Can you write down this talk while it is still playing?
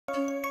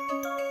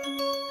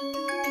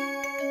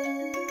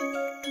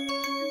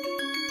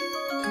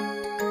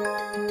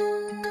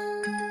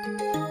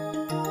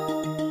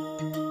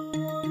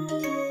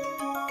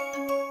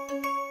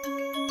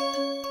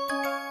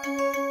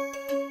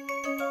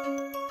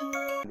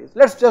aerofoils.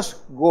 Let us just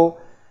go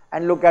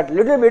and look at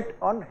little bit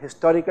on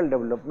historical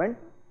development.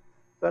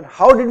 So,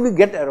 how did we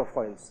get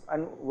aerofoils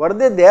and were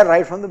they there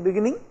right from the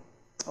beginning?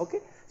 Okay.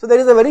 So, there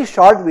is a very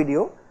short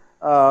video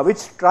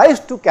which tries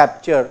to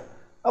capture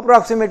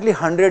approximately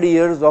 100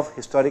 years of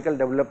historical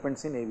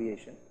developments in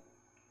aviation.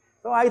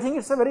 So, I think it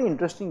is a very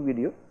interesting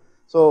video.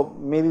 So,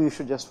 maybe we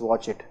should just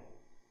watch it.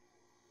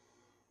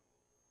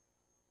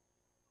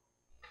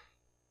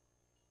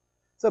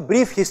 So,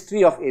 brief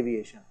history of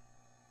aviation.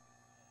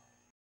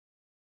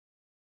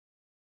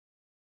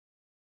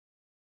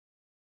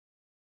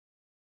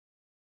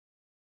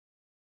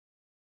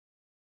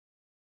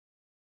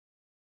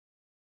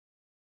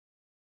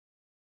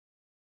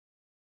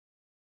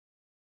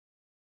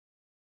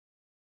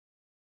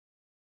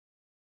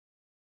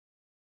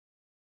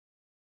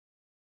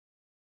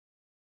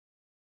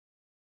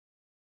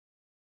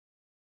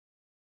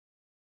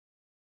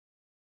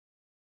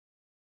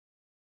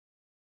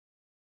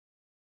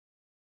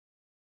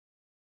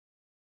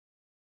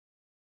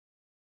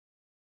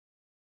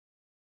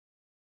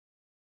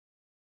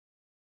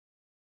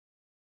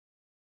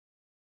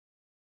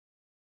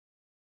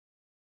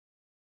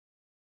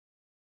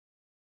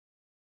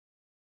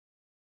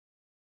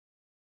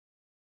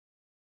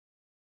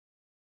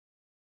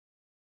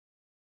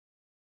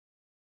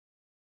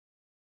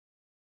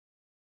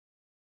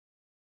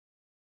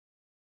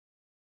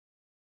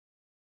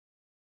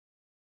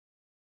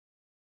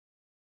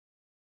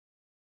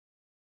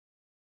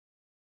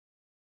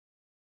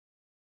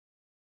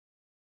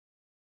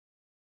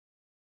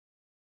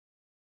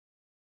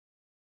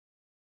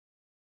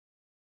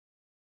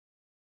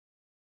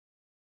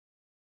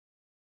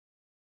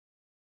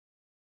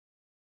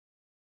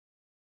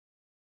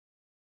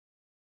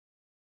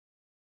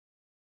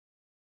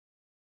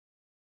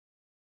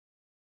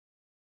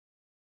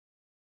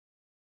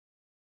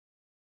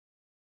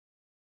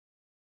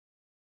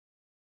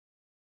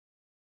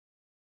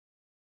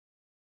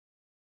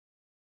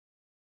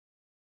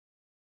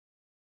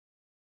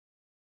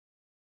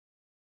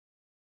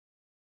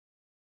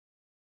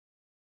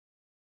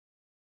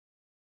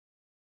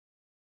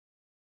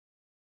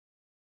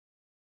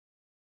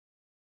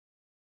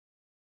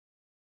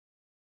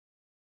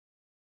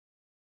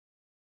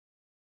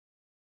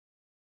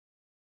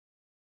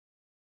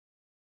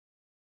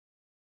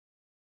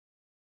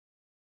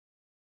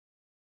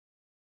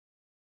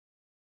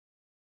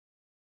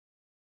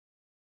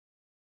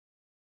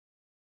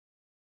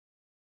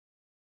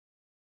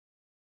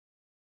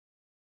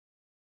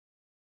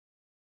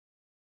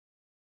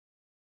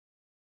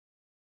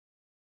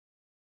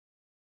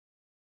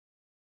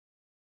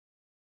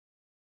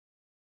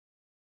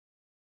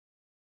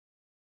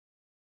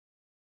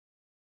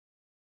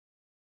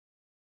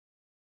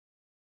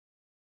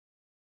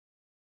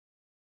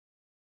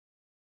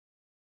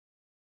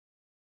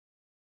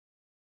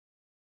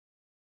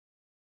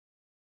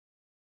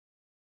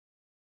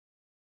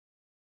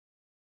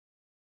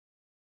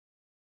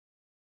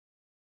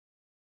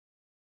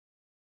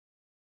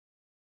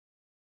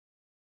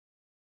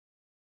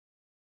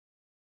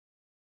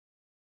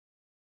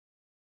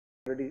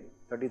 Already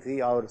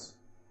 33 hours.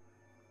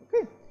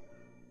 Okay.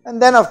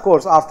 And then of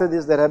course, after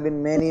this there have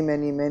been many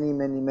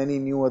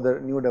new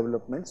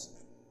developments.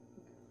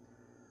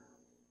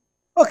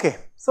 Okay.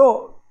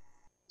 So,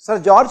 Sir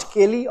George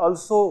Cayley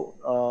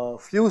also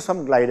flew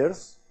some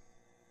gliders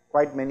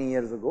quite many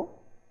years ago,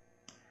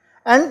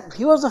 and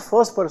he was the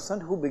first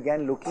person who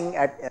began looking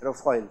at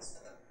aerofoils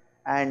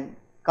and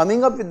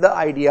coming up with the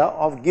idea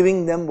of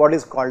giving them what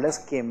is called as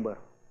camber.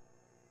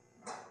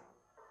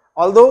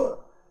 Although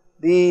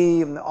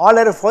all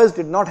aerofoils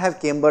did not have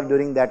camber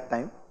during that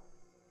time.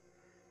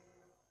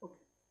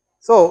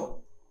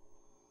 So,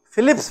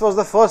 Phillips was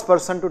the first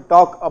person to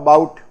talk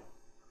about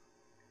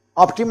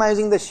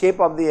optimizing the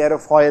shape of the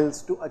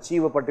aerofoils to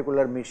achieve a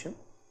particular mission,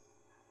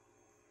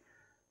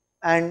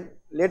 and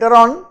later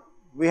on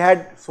we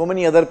had so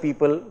many other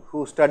people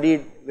who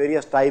studied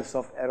various types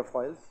of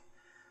aerofoils.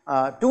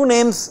 Two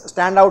names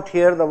stand out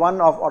here, the one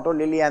of Otto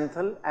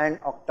Lilienthal and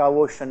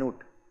Octavo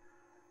Chanute.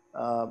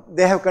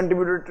 They have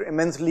contributed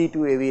immensely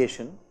to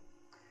aviation.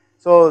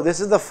 So, this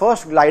is the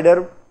first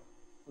glider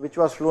which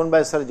was flown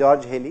by Sir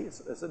George Cayley,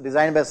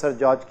 designed by Sir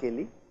George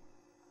Cayley.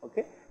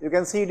 Okay. You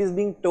can see it is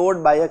being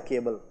towed by a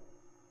cable.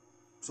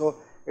 So,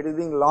 it is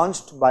being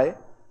launched by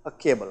a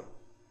cable.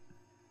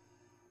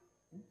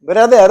 Where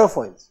are the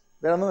aerofoils?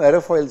 There are no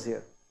aerofoils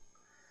here.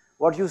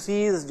 What you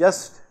see is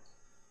just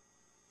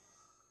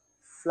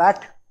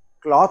flat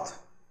cloth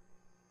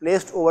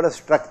placed over a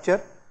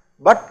structure,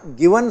 but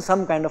given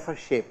some kind of a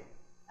shape,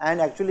 and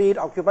actually it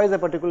occupies a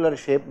particular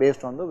shape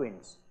based on the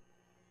winds.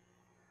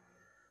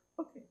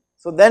 Okay.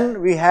 So,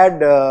 then we had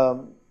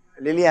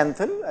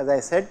Lilienthal, as I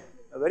said,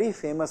 a very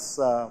famous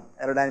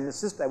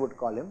aerodynamicist, I would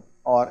call him,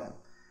 or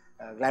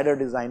glider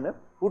designer,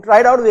 who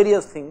tried out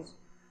various things,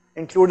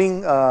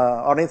 including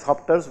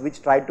ornithopters,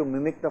 which tried to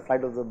mimic the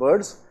flight of the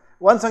birds.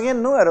 Once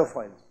again, no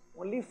aerofoils,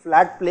 only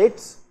flat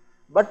plates,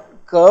 but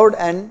curved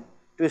and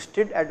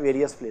twisted at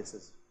various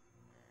places.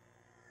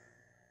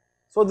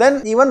 So,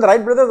 then even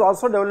Wright brothers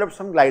also developed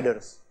some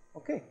gliders.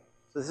 Okay.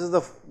 So, this is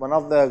the one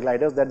of the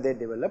gliders that they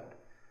developed.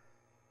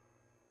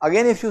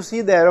 Again, if you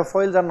see, the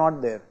aerofoils are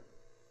not there.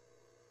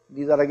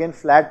 These are again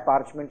flat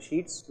parchment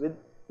sheets with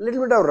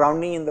little bit of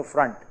rounding in the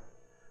front.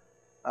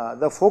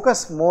 The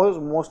focus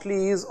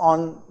mostly is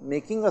on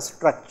making a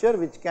structure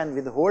which can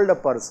withhold a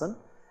person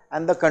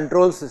and the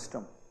control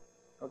system.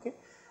 Okay.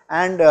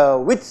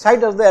 And which side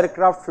does the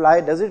aircraft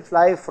fly? Does it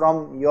fly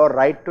from your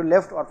right to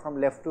left or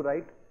from left to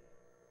right?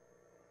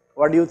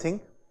 What do you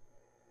think?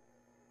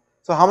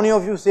 So, how many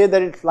of you say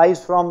that it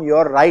flies from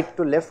your right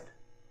to left?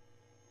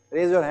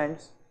 Raise your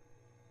hands.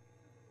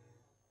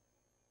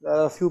 There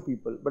are a few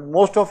people, but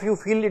most of you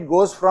feel it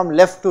goes from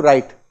left to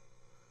right.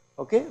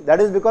 Okay,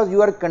 that is because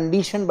you are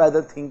conditioned by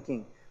the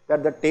thinking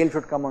that the tail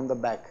should come on the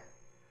back.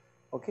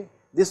 Okay,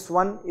 this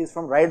one is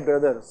from Wright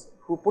brothers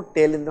who put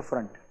tail in the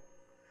front.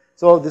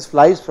 So, this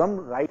flies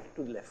from right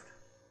to left.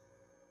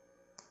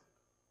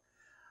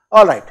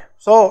 Alright,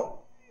 so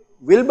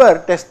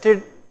Wilbur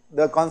tested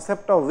the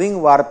concept of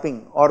wing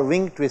warping or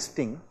wing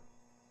twisting.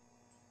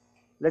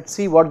 Let us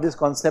see what this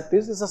concept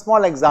is. It is a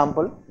small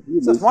example, it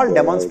is a small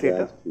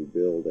demonstrator.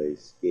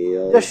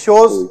 Just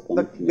shows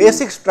the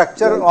basic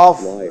structure of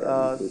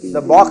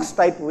the box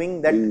type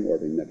wing that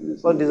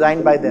was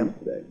designed by them.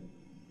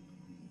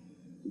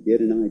 To get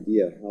an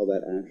idea how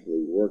that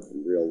actually worked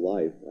in real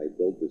life, I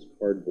built this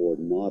cardboard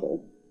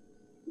model,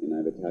 and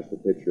I've attached a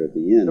picture at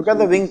the end. Look at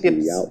the wing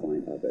tips. The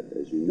outline of it.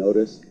 As you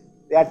notice,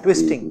 they are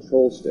twisting. The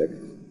control stick,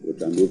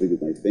 which I'm moving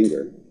with my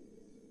finger,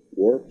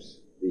 warps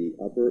the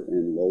upper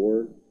and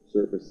lower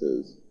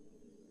surfaces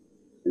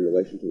in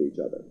relation to each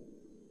other.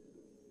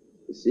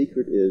 The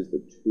secret is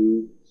the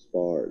two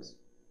spars.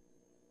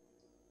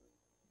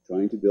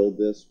 Trying to build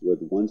this with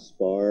one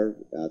spar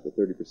at the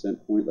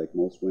 30% point like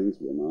most wings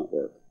will not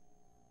work.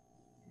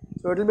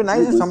 So, it will be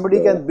nice if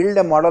somebody can build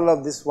a model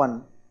of this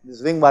one,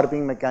 this wing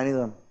warping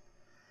mechanism,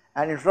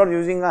 and instead of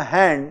using a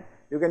hand,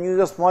 you can use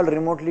a small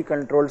remotely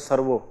controlled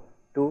servo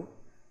to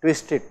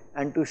twist it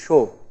and to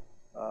show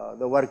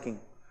the working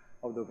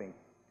of the wing.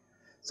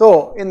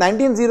 So, in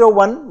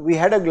 1901 we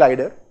had a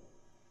glider,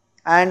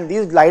 and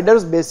these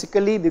gliders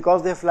basically,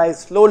 because they fly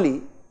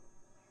slowly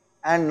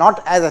and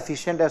not as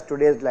efficient as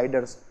today's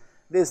gliders,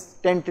 they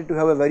tended to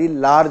have a very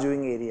large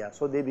wing area.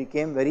 So, they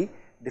became very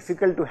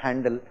difficult to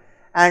handle,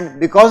 and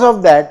because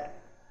of that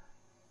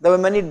there were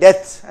many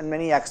deaths and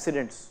many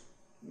accidents,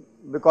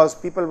 because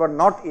people were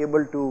not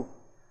able to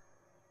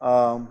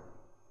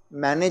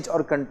manage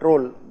or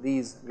control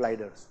these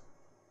gliders.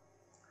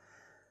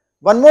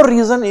 One more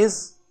reason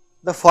is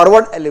the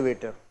forward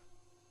elevator,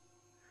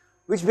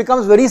 which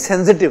becomes very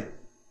sensitive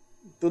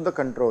to the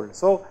control.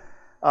 So,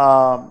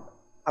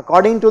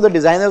 according to the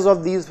designers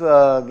of these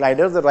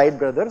gliders, the Wright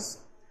brothers,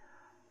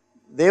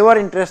 they were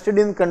interested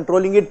in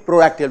controlling it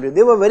proactively.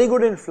 They were very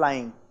good in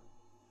flying,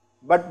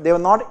 but they were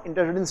not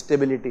interested in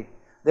stability.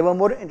 They were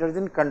more interested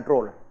in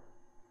control.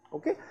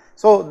 Okay.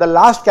 So, the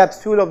last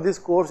capsule of this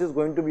course is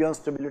going to be on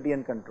stability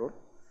and control.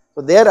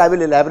 So, there I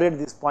will elaborate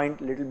this point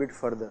a little bit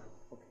further.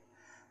 Okay.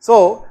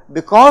 So,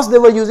 because they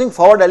were using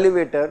forward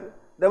elevator,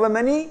 there were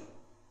many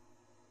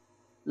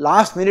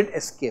last minute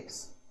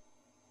escapes.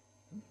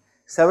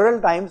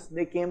 Several times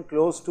they came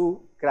close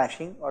to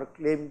crashing or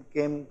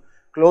came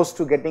close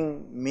to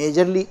getting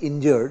majorly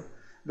injured,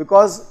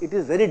 because it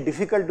is very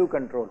difficult to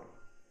control.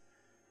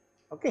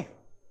 Okay.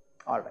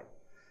 Alright.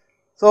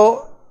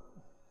 So,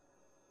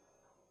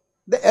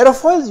 the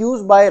aerofoils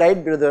used by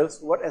Wright brothers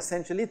were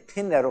essentially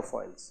thin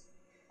aerofoils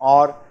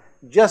or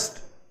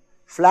just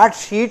flat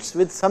sheets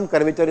with some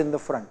curvature in the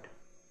front.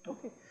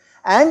 Okay.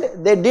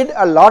 And they did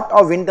a lot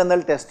of wind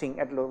tunnel testing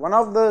at low. One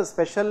of the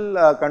special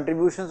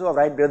contributions of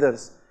Wright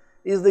brothers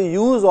is the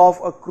use of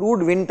a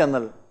crude wind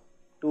tunnel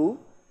to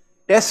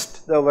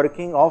test the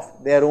working of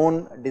their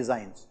own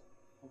designs.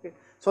 Okay.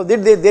 So, they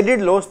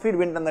did low speed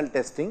wind tunnel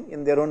testing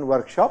in their own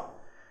workshop,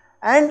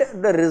 and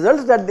the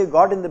results that they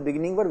got in the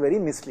beginning were very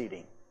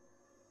misleading.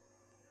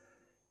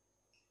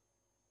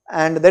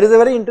 And there is a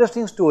very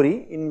interesting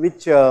story in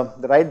which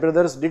the Wright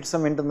brothers did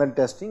some internal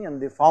testing, and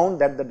they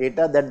found that the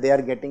data that they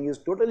are getting is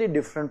totally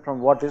different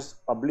from what is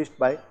published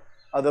by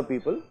other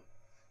people.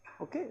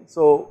 Okay.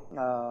 So,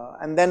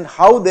 and then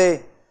how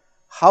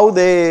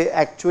they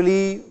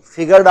actually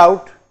figured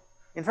out,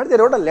 in fact they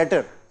wrote a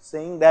letter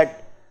saying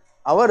that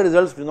our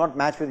results do not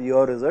match with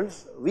your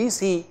results. We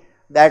see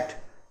that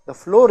the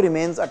flow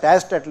remains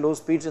attached at low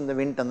speeds in the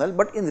wind tunnel,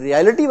 but in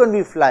reality when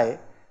we fly,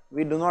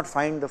 we do not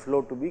find the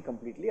flow to be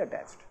completely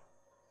attached.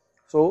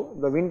 So,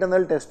 the wind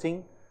tunnel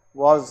testing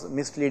was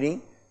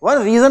misleading.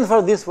 One reason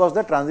for this was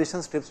the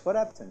transition strips were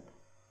absent.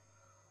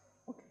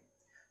 Okay.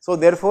 So,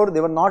 therefore,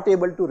 they were not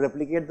able to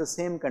replicate the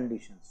same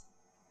conditions.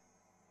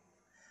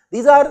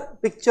 These are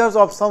pictures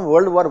of some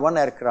World War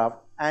I aircraft,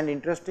 and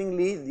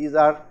interestingly these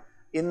are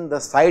in the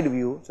side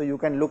view. So, you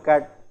can look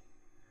at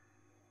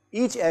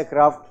each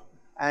aircraft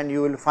and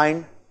you will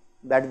find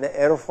that the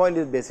aerofoil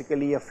is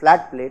basically a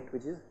flat plate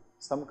which is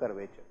some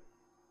curvature.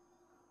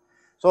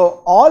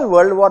 So, all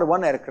World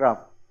War I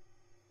aircraft,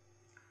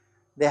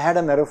 they had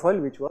an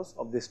aerofoil which was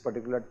of this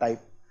particular type.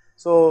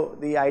 So,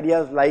 the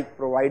ideas like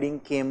providing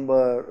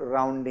camber,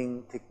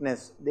 rounding,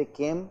 thickness,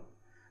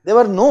 they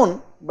were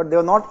known, but they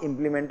were not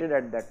implemented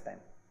at that time.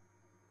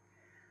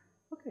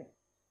 Okay.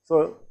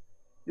 So,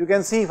 you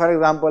can see, for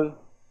example,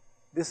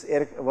 this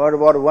World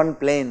War I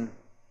plane.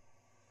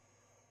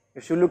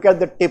 If you look at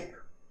the tip,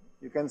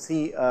 you can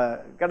see,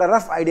 get a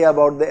rough idea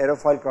about the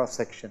aerofoil cross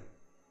section.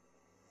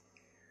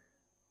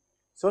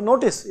 So,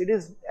 notice it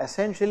is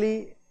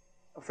essentially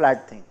a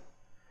flat thing.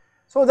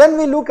 So, then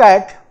we look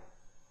at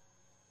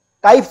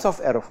types of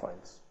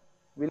aerofoils.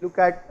 We look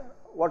at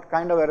what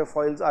kind of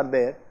aerofoils are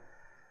there.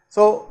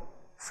 So,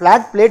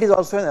 flat plate is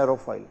also an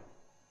aerofoil,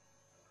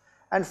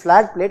 and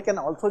flat plate can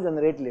also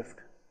generate lift.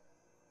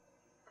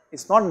 It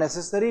is not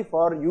necessary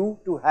for you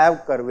to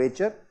have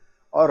curvature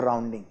or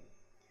rounding.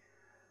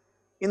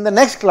 In the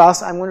next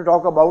class, I am going to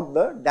talk about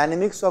the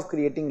dynamics of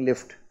creating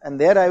lift, and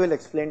there I will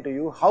explain to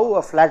you how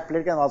a flat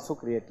plate can also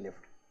create lift.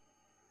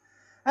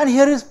 And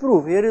here is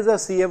proof. Here is a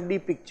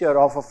CFD picture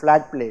of a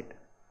flat plate,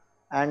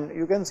 and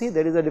you can see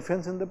there is a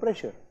difference in the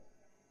pressure.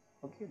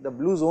 Okay, the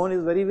blue zone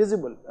is very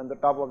visible on the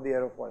top of the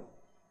aerofoil.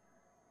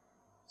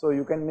 So,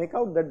 you can make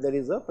out that there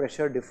is a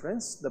pressure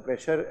difference. The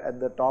pressure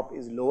at the top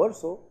is lower,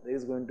 so there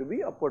is going to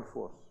be upward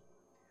force.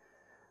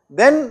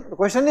 Then the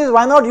question is,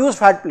 why not use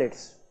flat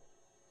plates?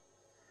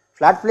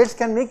 Flat plates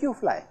can make you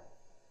fly.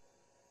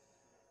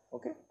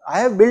 Okay, I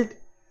have built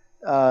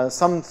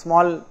some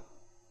small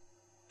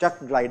chuck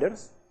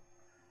gliders,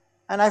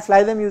 and I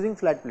fly them using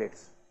flat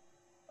plates.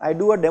 I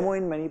do a demo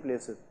in many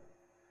places,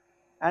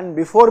 and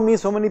before me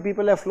so many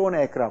people have flown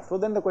aircraft. So,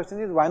 then the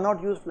question is, why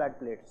not use flat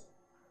plates?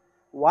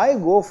 Why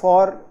go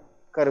for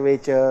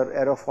curvature,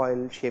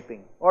 aerofoil,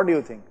 shaping? What do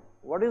you think?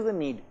 What is the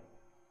need?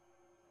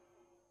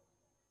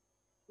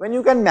 When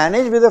you can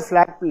manage with a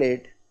flat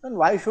plate, then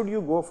why should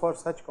you go for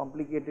such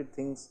complicated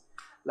things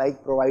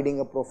like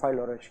providing a profile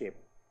or a shape?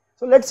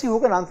 So, let us see who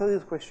can answer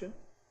this question.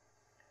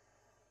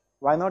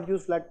 Why not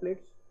use flat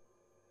plates?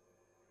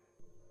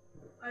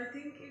 I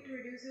think it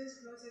reduces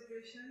flow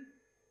separation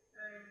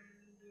and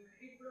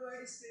it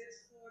provides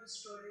space for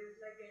storage,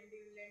 like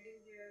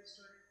landing gear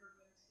storage problems.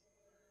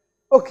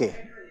 Okay. And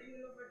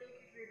having low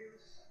overtake, it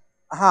reduces.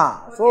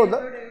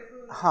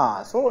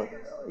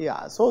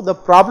 So the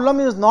problem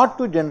is not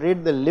to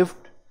generate the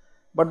lift,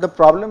 but the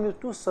problem is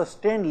to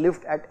sustain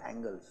lift at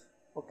angles.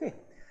 Okay.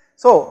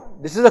 So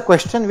this is a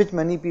question which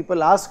many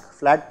people ask.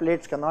 Flat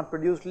plates cannot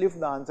produce lift.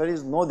 The answer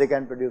is no, they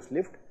can produce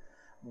lift,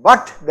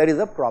 but there is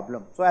a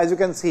problem. So as you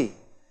can see,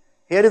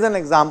 here is an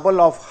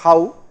example of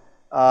how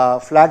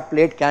flat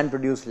plate can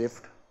produce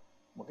lift.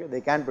 Okay,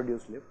 they can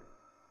produce lift,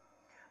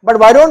 but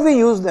why don't we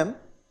use them?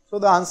 So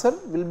the answer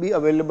will be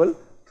available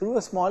through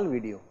a small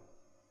video.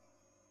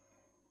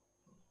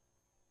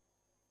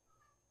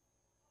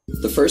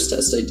 The first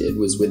test I did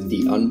was with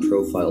the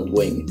unprofiled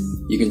wing.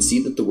 You can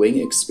see that the wing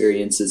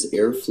experiences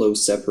airflow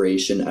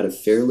separation at a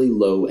fairly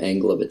low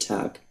angle of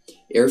attack.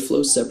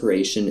 Airflow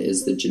separation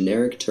is the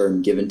generic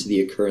term given to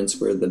the occurrence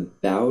where the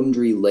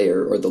boundary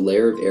layer, or the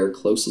layer of air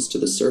closest to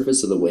the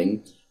surface of the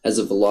wing, has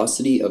a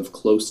velocity of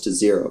close to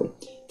zero.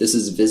 This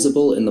is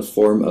visible in the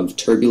form of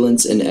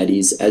turbulence and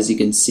eddies, as you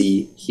can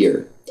see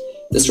here.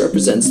 This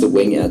represents the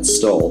wing at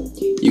stall.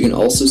 You can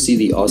also see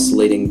the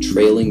oscillating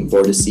trailing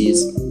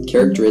vortices,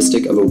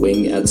 characteristic of a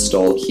wing at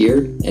stall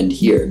here and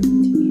here.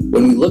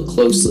 When we look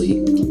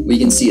closely, we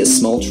can see a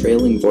small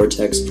trailing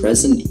vortex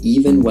present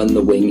even when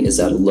the wing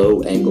is at a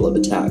low angle of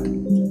attack.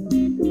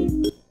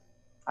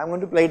 I am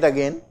going to play it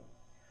again.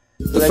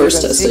 The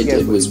first test I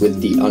did was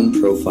with the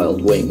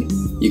unprofiled wing.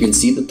 You can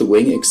see that the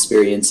wing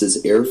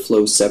experiences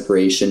airflow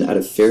separation at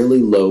a fairly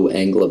low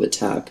angle of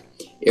attack.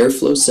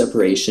 Airflow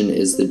separation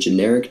is the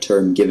generic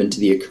term given to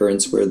the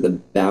occurrence where the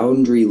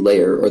boundary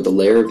layer, or the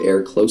layer of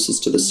air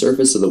closest to the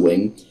surface of the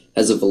wing,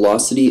 has a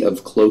velocity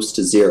of close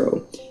to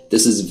zero.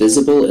 This is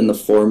visible in the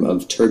form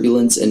of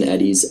turbulence and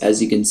eddies,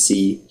 as you can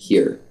see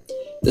here.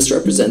 This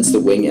represents the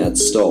wing at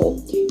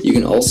stall. You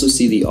can also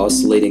see the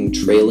oscillating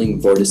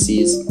trailing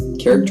vortices,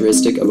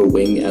 characteristic of a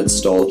wing at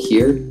stall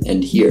here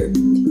and here.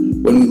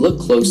 When we look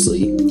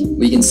closely,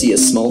 we can see a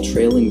small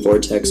trailing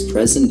vortex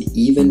present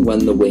even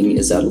when the wing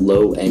is at a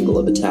low angle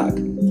of attack.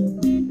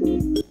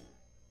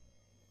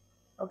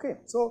 Okay,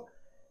 so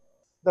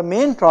the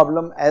main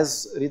problem,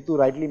 as Ritu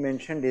rightly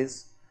mentioned,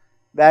 is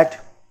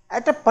that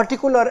at a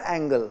particular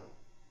angle,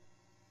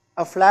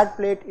 a flat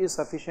plate is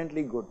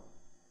sufficiently good.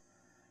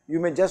 You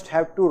may just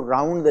have to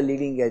round the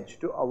leading edge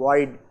to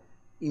avoid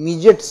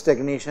immediate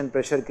stagnation,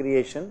 pressure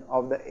creation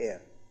of the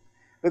air,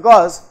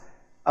 because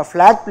a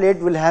flat plate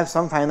will have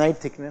some finite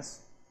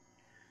thickness.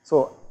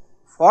 So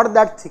for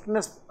that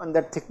thickness, and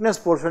that thickness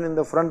portion in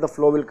the front, the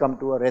flow will come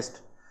to a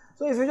rest.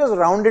 So if you just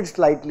round it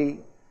slightly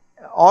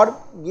or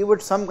give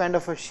it some kind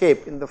of a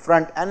shape in the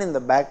front and in the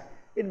back,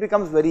 it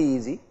becomes very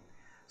easy.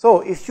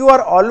 So if you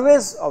are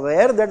always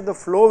aware that the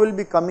flow will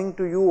be coming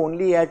to you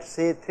only at,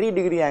 say,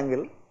 3°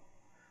 angle,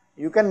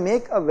 you can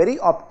make a very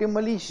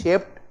optimally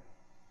shaped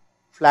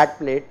flat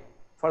plate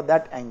for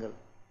that angle,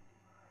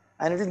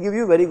 and it will give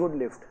you very good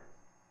lift.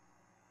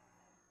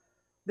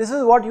 This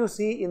is what you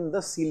see in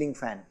the ceiling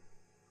fan.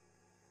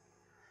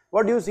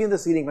 What do you see in the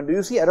ceiling fan? Do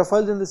you see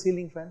aerofoils in the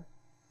ceiling fan?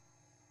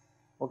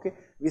 Okay,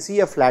 we see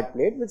a flat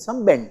plate with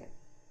some bend.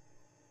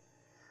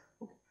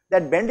 Okay.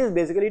 That bend is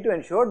basically to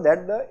ensure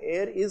that the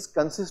air is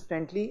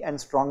consistently and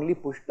strongly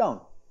pushed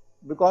down,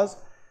 because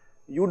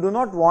you do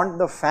not want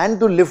the fan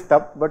to lift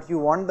up, but you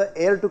want the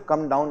air to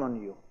come down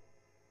on you,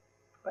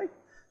 right.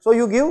 So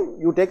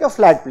you take a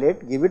flat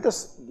plate, give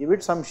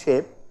it some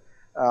shape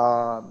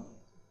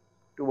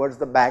towards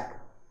the back,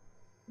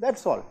 that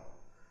is all.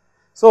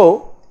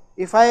 So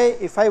if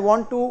I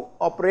want to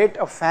operate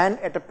a fan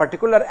at a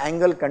particular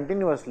angle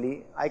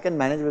continuously, I can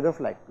manage with a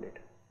flat plate.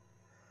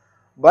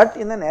 But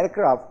in an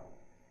aircraft,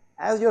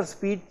 as your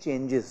speed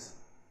changes,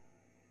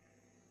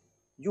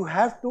 you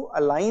have to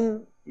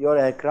align your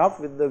aircraft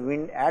with the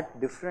wind at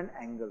different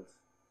angles,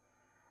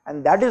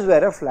 and that is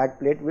where a flat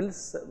plate will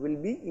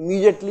be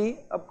immediately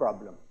a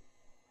problem.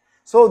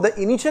 So the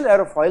initial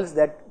aerofoils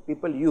that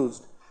people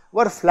used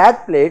were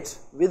flat plates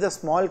with a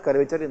small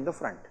curvature in the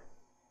front,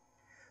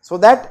 so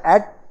that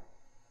at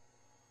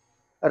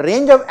a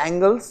range of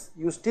angles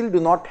you still do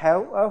not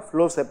have a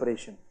flow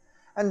separation,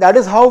 and that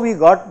is how we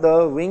got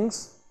the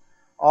wings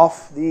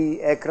of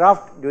the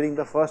aircraft during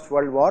the First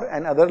World War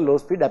and other low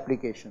speed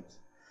applications.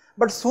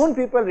 But soon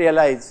people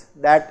realize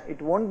that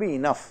it won't be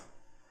enough,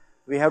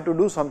 we have to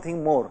do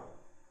something more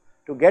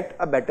to get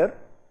a better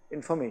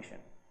information.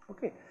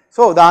 Okay.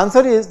 So the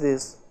answer is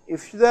this: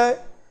 if the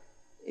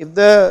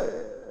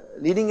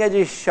leading edge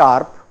is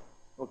sharp,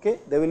 okay,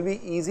 there will be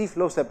easy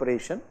flow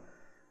separation.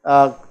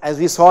 As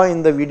we saw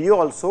in the video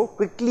also,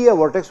 quickly a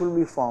vortex will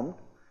be formed,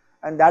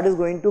 and that is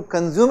going to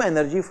consume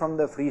energy from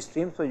the free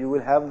stream, so you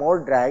will have more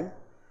drag,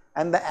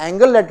 and the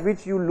angle at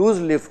which you lose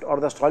lift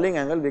or the stalling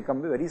angle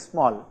become very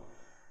small.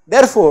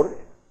 Therefore,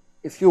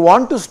 if you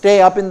want to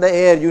stay up in the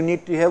air, you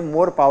need to have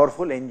more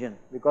powerful engine,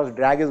 because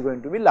drag is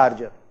going to be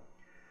larger.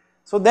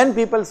 So then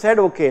people said,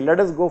 okay,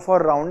 let us go for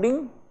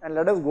rounding and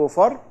let us go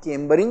for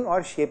cambering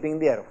or shaping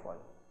the aerofoil.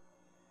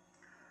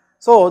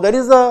 So there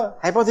is a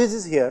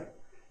hypothesis here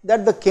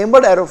that the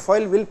cambered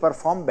aerofoil will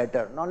perform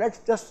better. Now let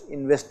us just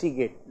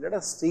investigate, let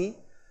us see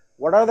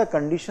what are the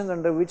conditions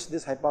under which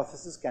this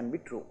hypothesis can be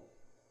true.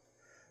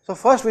 So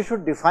first we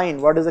should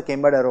define what is a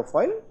cambered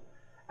aerofoil.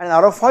 An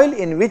aerofoil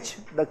in which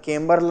the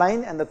camber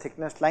line and the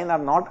thickness line are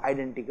not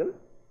identical,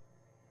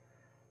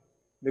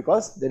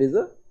 because there is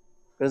a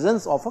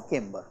presence of a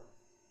camber,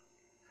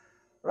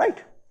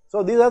 right.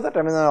 So these are the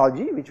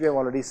terminology which we have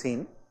already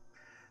seen.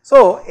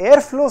 So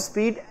airflow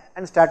speed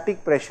and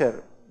static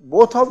pressure,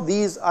 both of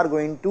these are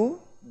going to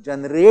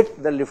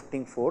generate the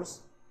lifting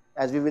force,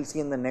 as we will see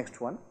in the next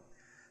one.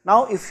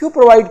 Now if you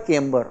provide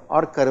camber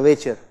or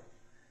curvature,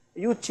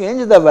 you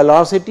change the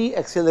velocity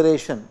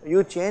acceleration,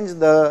 you change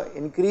the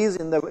increase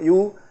in the,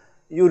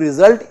 you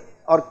result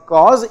or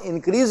cause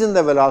increase in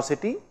the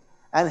velocity,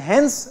 and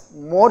hence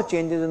more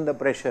changes in the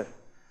pressure.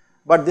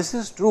 But this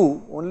is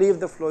true only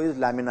if the flow is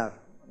laminar.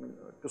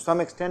 To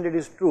some extent it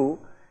is true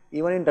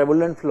even in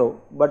turbulent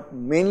flow, but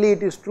mainly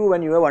it is true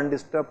when you have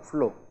undisturbed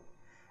flow.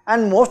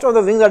 And most of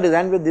the wings are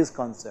designed with this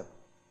concept,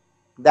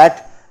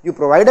 that you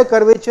provide a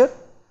curvature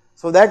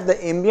so that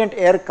the ambient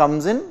air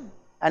comes in,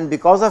 and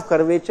because of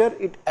curvature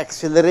it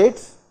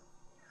accelerates.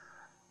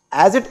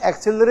 As it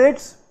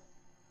accelerates,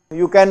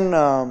 you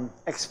can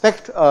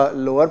expect a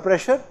lower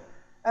pressure,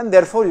 and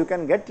therefore you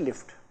can get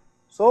lift.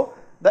 So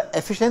the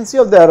efficiency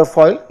of the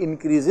aerofoil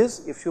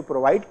increases if you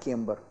provide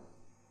camber,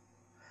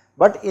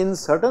 but in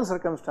certain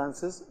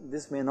circumstances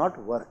this may not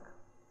work,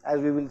 as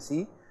we will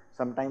see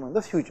sometime in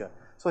the future.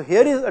 So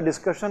here is a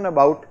discussion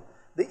about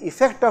the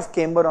effect of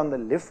camber on the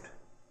lift.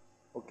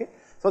 Okay.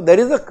 So there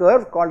is a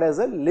curve called as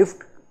a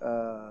lift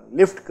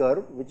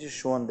curve, which is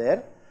shown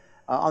there.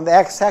 On the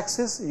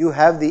x-axis you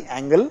have the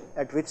angle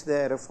at which the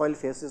aerofoil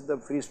faces the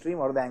free stream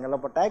or the angle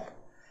of attack.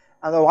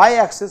 On the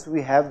y-axis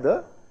we have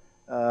the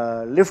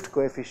lift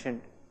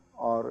coefficient,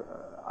 or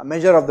a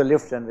measure of the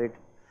lift generated.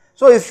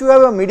 So if you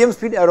have a medium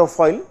speed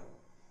aerofoil,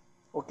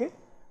 okay,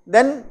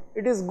 then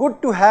it is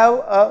good to have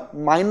a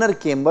minor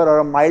camber or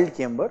a mild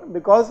camber,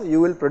 because you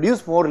will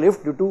produce more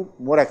lift due to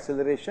more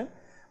acceleration,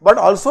 but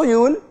also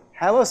you will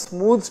have a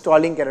smooth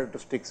stalling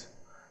characteristics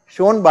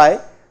shown by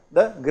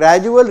the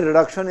gradual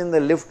reduction in the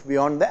lift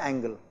beyond the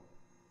angle.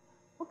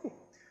 Okay.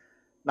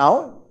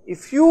 Now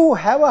if you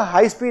have a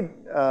high speed,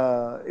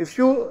 if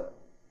you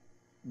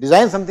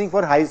design something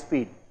for high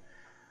speed,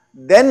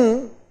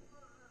 then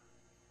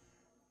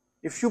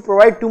if you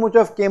provide too much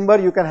of camber,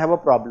 you can have a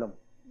problem.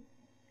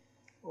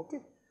 Okay.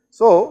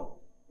 So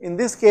in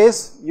this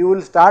case you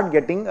will start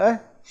getting a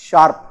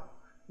sharp,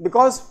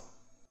 because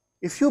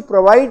if you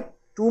provide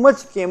too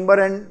much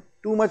camber and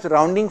too much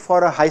rounding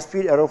for a high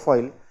speed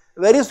aerofoil,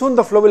 very soon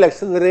the flow will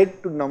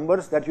accelerate to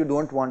numbers that you do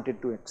not want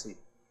it to exceed.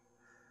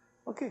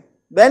 Okay.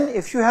 Then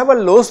if you have a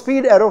low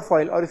speed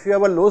aerofoil, or if you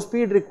have a low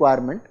speed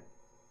requirement,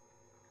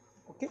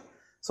 okay.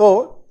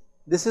 So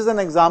this is an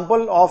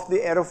example of the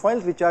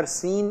aerofoils which are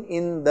seen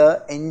in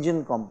the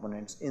engine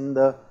components, in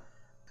the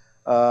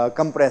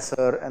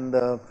compressor and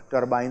the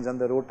turbines and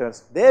the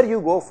rotors. There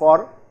you go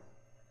for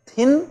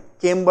thin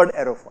cambered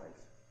aerofoils.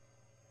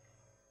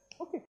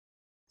 Okay.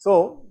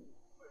 So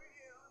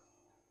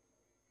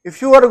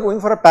If you are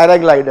going for a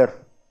paraglider,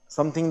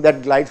 something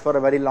that glides for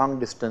a very long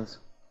distance.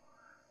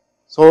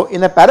 So,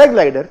 in a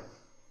paraglider,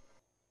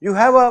 you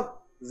have a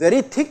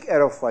very thick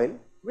aerofoil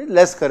with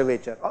less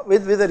curvature,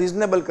 with a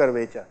reasonable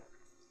curvature.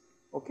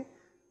 Okay.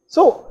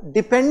 So,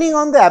 depending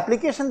on the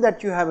application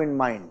that you have in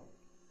mind,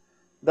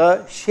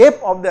 the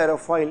shape of the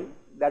aerofoil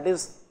that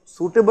is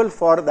suitable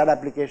for that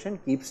application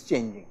keeps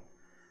changing.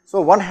 So,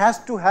 one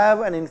has to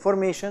have an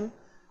information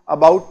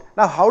about,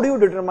 now how do you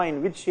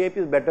determine which shape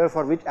is better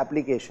for which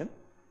application?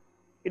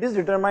 It is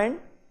determined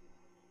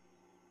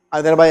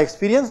either by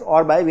experience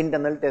or by wind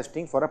tunnel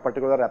testing for a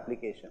particular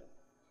application.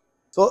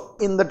 So,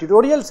 in the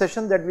tutorial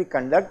session that we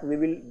conduct, we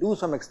will do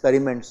some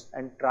experiments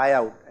and try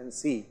out and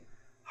see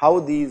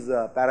how these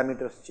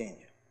parameters change.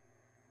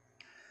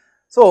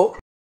 So,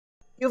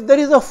 if there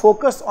is a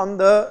focus on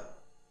the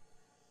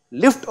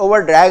lift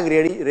over drag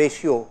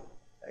ratio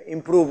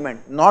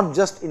improvement, not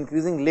just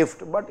increasing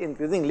lift, but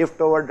increasing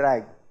lift over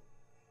drag,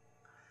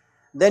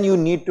 then you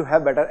need to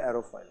have better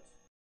aerofoils.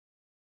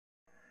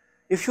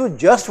 If you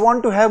just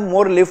want to have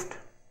more lift,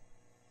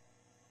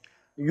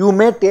 you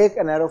may take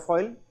an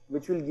aerofoil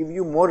which will give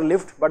you more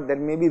lift, but there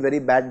may be very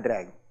bad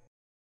drag.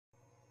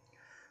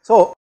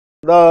 So,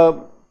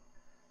 the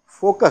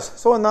focus,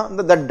 so now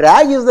the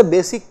drag is the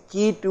basic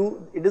key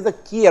to, it is the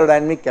key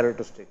aerodynamic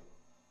characteristic,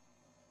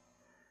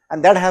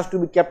 and that has to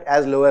be kept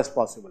as low as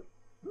possible.